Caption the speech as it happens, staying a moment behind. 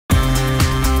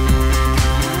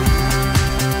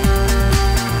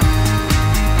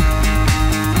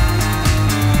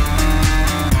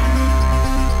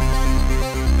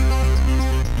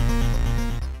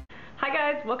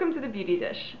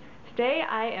JuliesBeautyDish. Today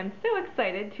I am so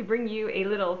excited to bring you a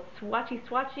little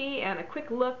swatchy and a quick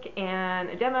look and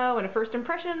a demo and a first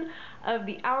impression of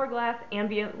the Hourglass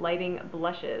Ambient Lighting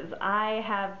Blushes. I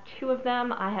have two of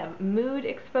them. I have Mood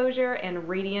Exposure and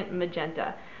Radiant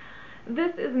Magenta.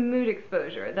 This is Mood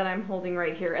Exposure that I'm holding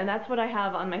right here, and that's what I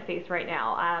have on my face right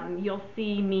now. You'll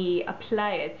see me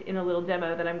apply it in a little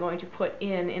demo that I'm going to put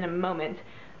in a moment,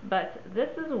 but this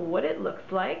is what it looks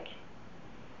like.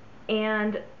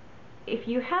 And if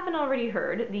you haven't already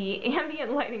heard, the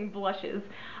Ambient Lighting Blushes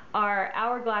are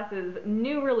Hourglass's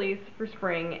new release for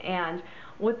spring, and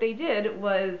what they did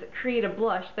was create a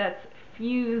blush that's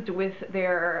fused with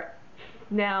their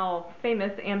now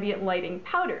famous ambient lighting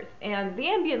powders. And the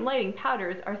ambient lighting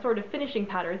powders are sort of finishing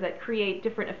powders that create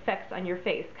different effects on your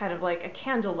face, kind of like a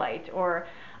candlelight or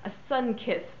a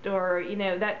sun-kissed, or, you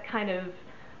know, that kind of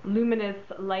luminous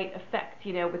light effect,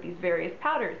 you know, with these various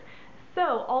powders. So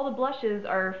all the blushes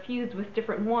are fused with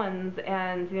different ones,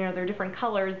 and you know, they're different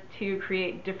colors to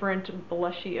create different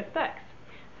blushy effects.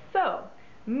 So,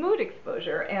 Mood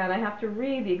Exposure, and I have to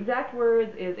read the exact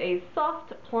words, is a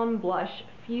soft plum blush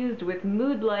fused with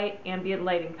Mood Light ambient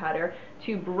lighting powder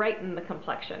to brighten the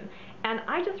complexion. And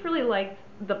I just really liked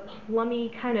the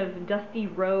plummy kind of dusty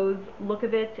rose look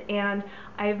of it, and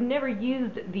I've never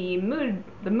used the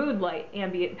Mood Light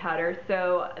ambient powder,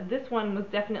 so this one was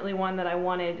definitely one that I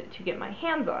wanted to get my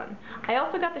hands on. I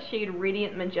also got the shade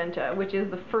Radiant Magenta, which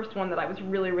is the first one that I was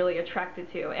really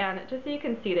attracted to, and just so you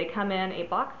can see, they come in a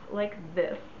box like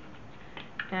this,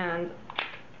 and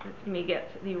let me get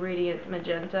the Radiant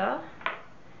Magenta,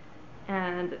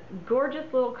 and gorgeous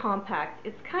little compact.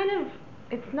 It's kind of,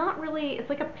 it's not really, it's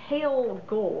like a pale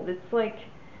gold. It's like,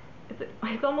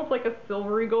 it's almost like a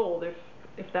silvery gold,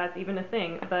 if that's even a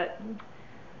thing, but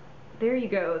there you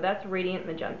go, that's Radiant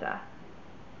Magenta.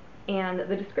 And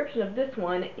the description of this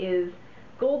one is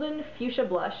golden fuchsia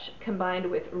blush combined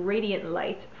with radiant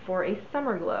light for a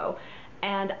summer glow.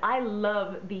 And I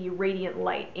love the Radiant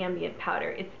Light ambient powder.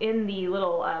 It's in the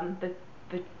little, the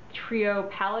trio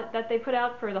palette that they put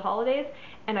out for the holidays,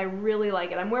 and I really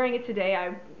like it. I'm wearing it today.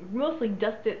 I mostly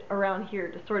dust it around here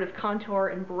to sort of contour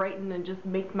and brighten and just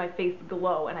make my face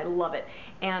glow, and I love it.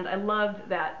 And I loved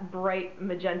that bright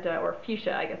magenta, or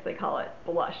fuchsia I guess they call it,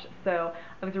 blush. So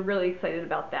I was really excited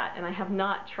about that, and I have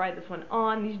not tried this one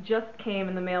on. These just came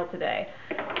in the mail today.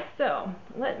 So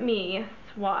let me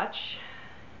swatch.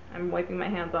 I'm wiping my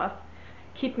hands off,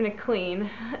 keeping it clean.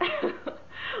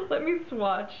 Let me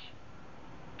swatch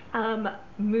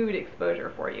Mood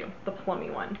Exposure for you, the plummy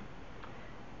one.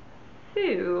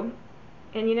 So,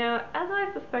 and you know, as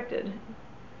I suspected,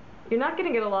 you're not going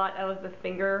to get a lot out of the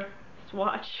finger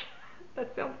swatch.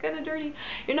 That sounds kind of dirty.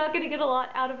 You're not going to get a lot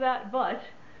out of that, but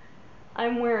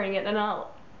I'm wearing it, and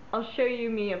I'll show you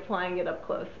me applying it up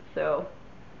close. So,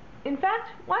 in fact,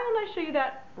 why don't I show you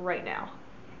that right now?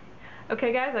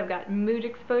 Okay guys, I've got Mood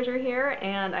Exposure here,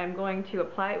 and I'm going to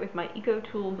apply it with my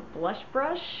EcoTools blush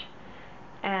brush.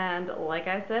 And like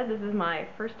I said, this is my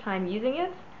first time using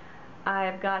it.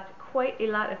 I've got quite a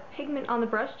lot of pigment on the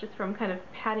brush just from kind of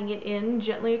patting it in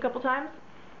gently a couple times.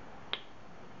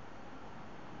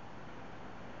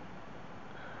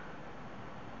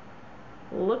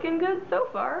 Looking good so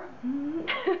far.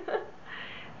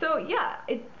 So yeah,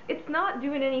 it's not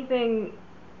doing anything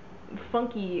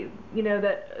funky, you know,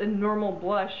 that a normal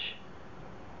blush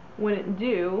wouldn't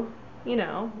do, you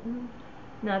know,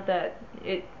 not that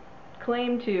it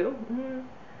claimed to.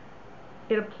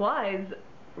 It applies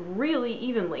really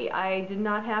evenly. I did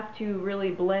not have to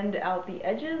really blend out the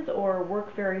edges or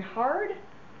work very hard.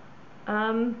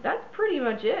 That's pretty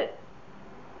much it.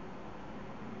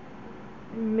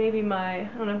 Maybe I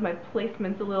don't know if my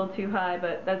placement's a little too high,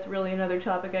 but that's really another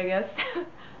topic, I guess.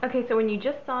 Okay, so when you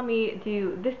just saw me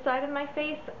do this side of my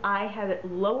face, I had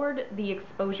lowered the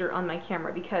exposure on my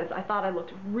camera because I thought I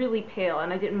looked really pale,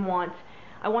 and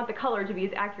I want the color to be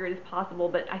as accurate as possible,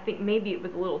 but I think maybe it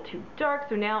was a little too dark,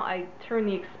 so now I turn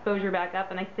the exposure back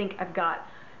up, and I think I've got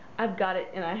it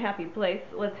in a happy place.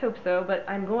 Let's hope so, but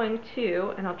I'm going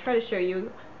to, and I'll try to show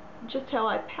you just how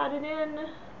I pat it in.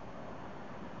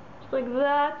 Just like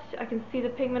that. I can see the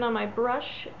pigment on my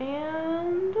brush,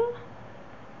 and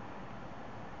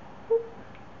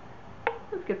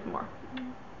let's get some more.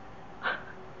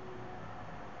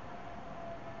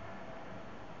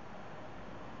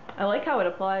 I like how it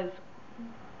applies.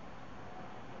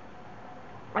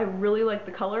 I really like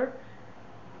the color.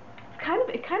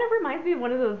 It kind of reminds me of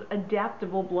one of those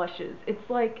adaptable blushes. It's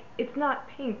like, it's not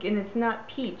pink and it's not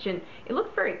peach, and it looks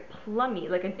very plummy.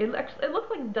 Like it looks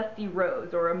like dusty rose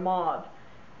or a mauve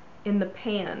in the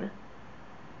pan.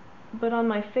 But on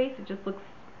my face it just looks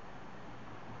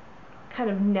kind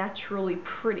of naturally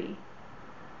pretty.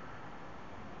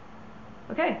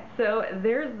 Okay, so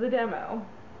there's the demo.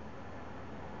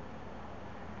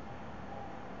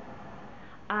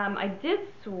 I did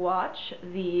swatch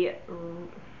the,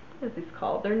 what is this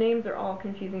called? Their names are all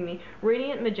confusing me.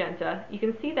 Radiant Magenta. You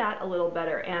can see that a little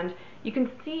better, and you can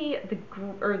see the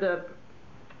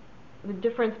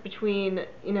difference between,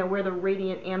 you know, where the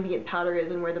Radiant Ambient powder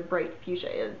is and where the bright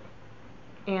fuchsia is.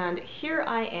 And here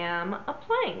I am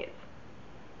applying it.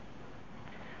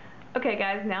 Okay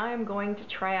guys, now I'm going to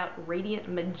try out Radiant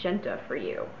Magenta for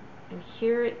you. And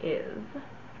here it is.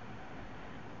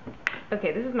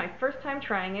 Okay, this is my first time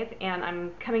trying it, and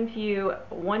I'm coming to you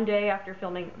one day after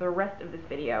filming the rest of this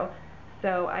video.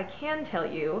 So I can tell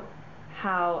you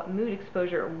how mood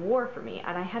exposure wore for me,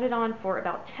 and I had it on for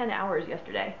about 10 hours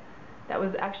yesterday. That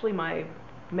was actually my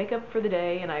makeup for the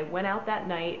day, and I went out that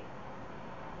night,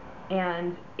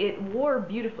 and it wore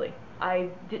beautifully. I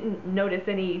didn't notice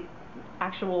any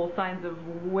actual signs of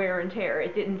wear and tear.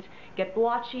 It didn't get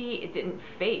blotchy, it didn't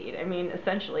fade, I mean,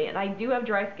 essentially. And I do have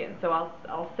dry skin, so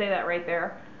I'll say that right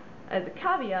there as a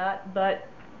caveat, but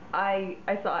I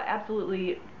saw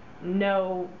absolutely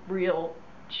no real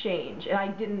change, and I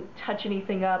didn't touch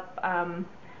anything up. I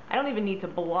don't even need to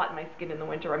blot my skin in the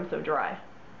winter, I'm so dry.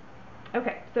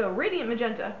 Okay, so Radiant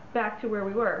Magenta, back to where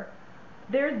we were.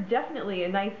 There's definitely a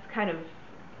nice kind of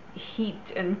heat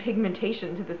and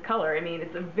pigmentation to this color. I mean,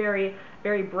 it's a very,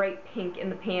 very bright pink in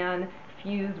the pan,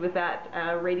 fused with that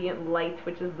Radiant Light,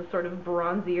 which is the sort of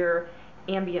bronzier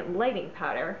ambient lighting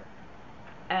powder.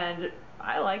 And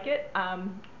I like it.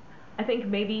 I think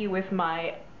maybe with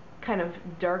my kind of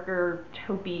darker,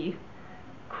 taupey,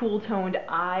 cool-toned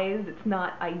eyes, it's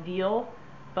not ideal.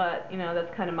 But, you know,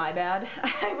 that's kind of my bad.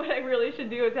 What I really should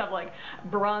do is have, like,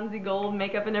 bronzy gold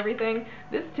makeup and everything.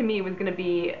 This, to me, was going to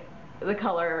be the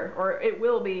color, or it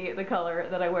will be the color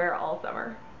that I wear all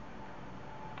summer.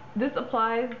 This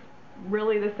applies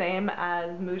really the same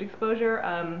as mood exposure.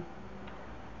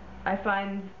 I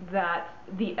find that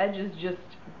the edges just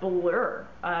blur.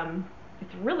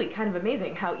 It's really kind of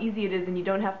amazing how easy it is, and you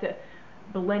don't have to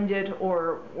blend it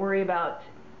or worry about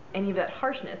any of that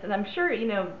harshness. And I'm sure, you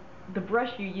know, the brush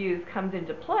you use comes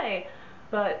into play,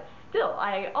 but still,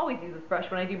 I always use this brush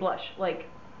when I do blush. Like,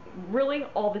 really,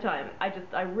 all the time.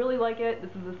 I really like it.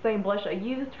 This is the same blush I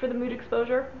used for the mood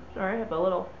exposure. Sorry, I have a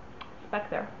little speck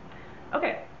there.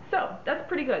 Okay, so that's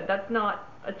pretty good. That's not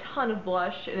a ton of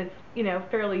blush, and it's, you know,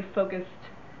 fairly focused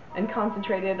and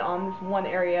concentrated on this one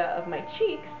area of my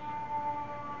cheeks.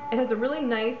 It has a really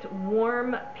nice,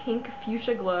 warm, pink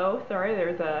fuchsia glow. Sorry,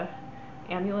 there's a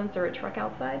ambulance or a truck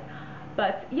outside.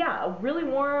 But yeah, a really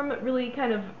warm, really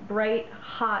kind of bright,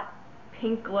 hot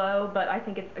pink glow, but I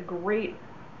think it's a great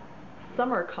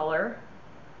summer color.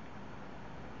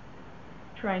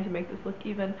 Trying to make this look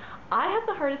even. I have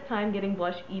the hardest time getting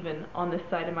blush even on this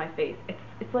side of my face.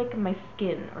 It's like my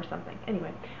skin or something.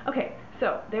 Anyway, okay,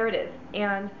 so there it is.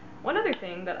 And one other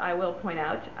thing that I will point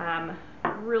out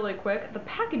really quick, the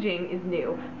packaging is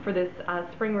new for this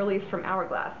spring release from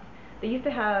Hourglass. They used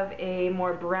to have a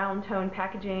more brown tone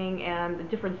packaging and a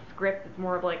different script. It's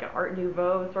more of like an Art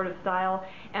Nouveau sort of style.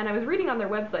 And I was reading on their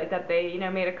website that they, you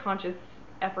know, made a conscious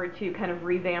effort to kind of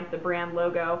revamp the brand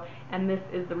logo, and this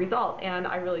is the result, and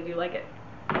I really do like it.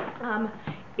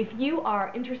 If you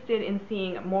are interested in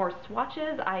seeing more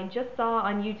swatches, I just saw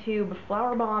on YouTube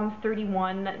Flower Bombs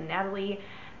 31 Natalie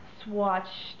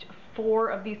swatched 4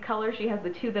 of these colors. She has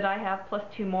the 2 that I have plus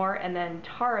 2 more, and then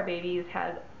Tara Babies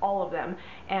has all of them,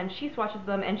 and she swatches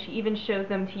them, and she even shows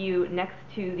them to you next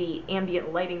to the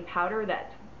ambient lighting powder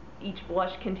that each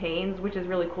blush contains, which is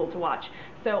really cool to watch.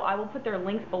 So I will put their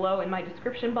links below in my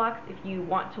description box if you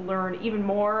want to learn even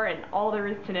more and all there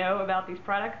is to know about these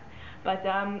products. But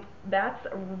that's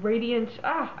Radiant,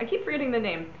 I keep forgetting the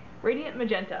name, Radiant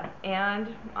Magenta, and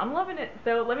I'm loving it,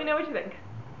 so let me know what you think.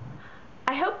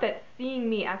 I hope that seeing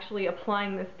me actually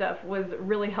applying this stuff was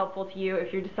really helpful to you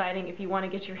if you're deciding if you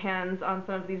want to get your hands on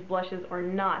some of these blushes or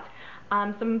not.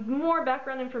 Some more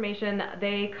background information: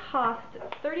 they cost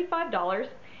 $35,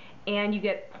 and you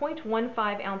get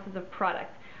 0.15 ounces of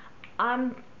product.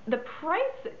 The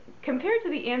price, compared to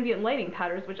the ambient lighting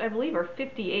powders, which I believe are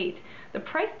 $58, the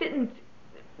price didn't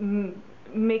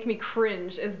make me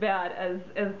cringe as bad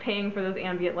as paying for those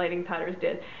ambient lighting powders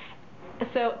did.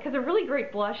 So, because a really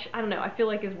great blush, I don't know, I feel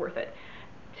like is worth it.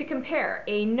 To compare,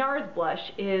 a NARS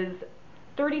blush is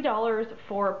 $30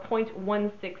 for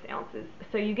 0.16 ounces.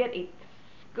 So you get a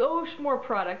skosh more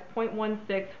product,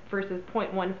 0.16 versus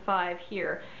 0.15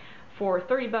 here, for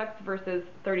 $30 versus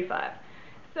 $35.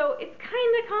 So it's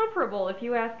kind of comparable if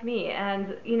you ask me,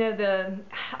 and you know,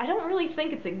 I don't really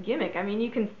think it's a gimmick. I mean, you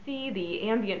can see the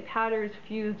ambient powders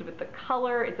fused with the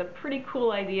color. It's a pretty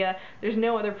cool idea. There's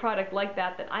no other product like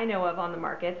that that I know of on the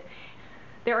market.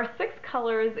 There are 6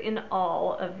 colors in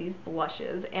all of these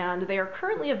blushes, and they are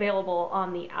currently available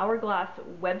on the Hourglass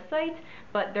website,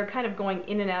 but they're kind of going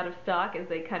in and out of stock as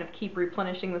they kind of keep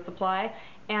replenishing the supply.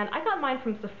 And I got mine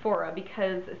from Sephora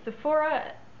because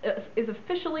Sephora is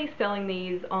officially selling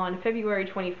these on February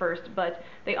 21st, but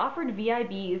they offered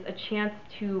VIBs a chance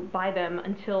to buy them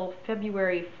until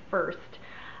February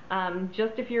 1st.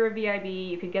 Just if you're a VIB,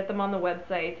 you could get them on the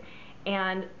website.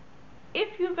 And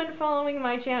if you've been following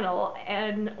my channel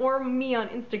or me on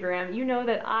Instagram, you know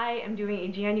that I am doing a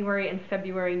January and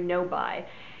February no-buy,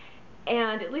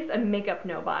 and at least a makeup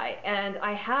no-buy. And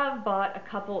I have bought a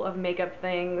couple of makeup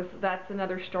things, that's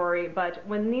another story, but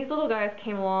when these little guys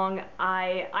came along,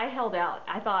 I held out.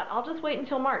 I thought, I'll just wait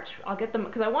until March. I'll get them,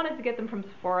 because I wanted to get them from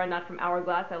Sephora, not from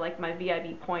Hourglass. I like my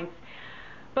VIB points.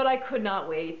 But I could not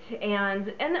wait, and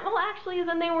well, actually,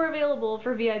 then they were available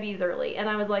for VIBs early, and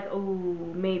I was like, oh,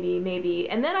 maybe,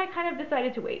 and then I kind of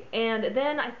decided to wait, and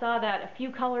then I saw that a few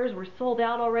colors were sold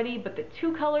out already, but the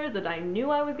 2 colors that I knew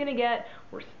I was going to get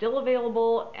were still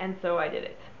available, and so I did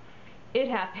it. It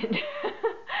happened.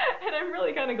 And I'm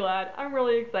really kind of glad. I'm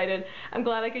really excited. I'm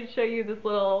glad I could show you this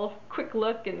little quick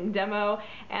look and demo,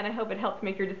 and I hope it helps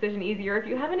make your decision easier. If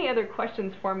you have any other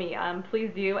questions for me,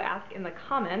 please do ask in the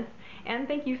comments. And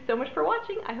thank you so much for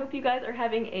watching. I hope you guys are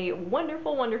having a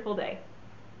wonderful, wonderful day.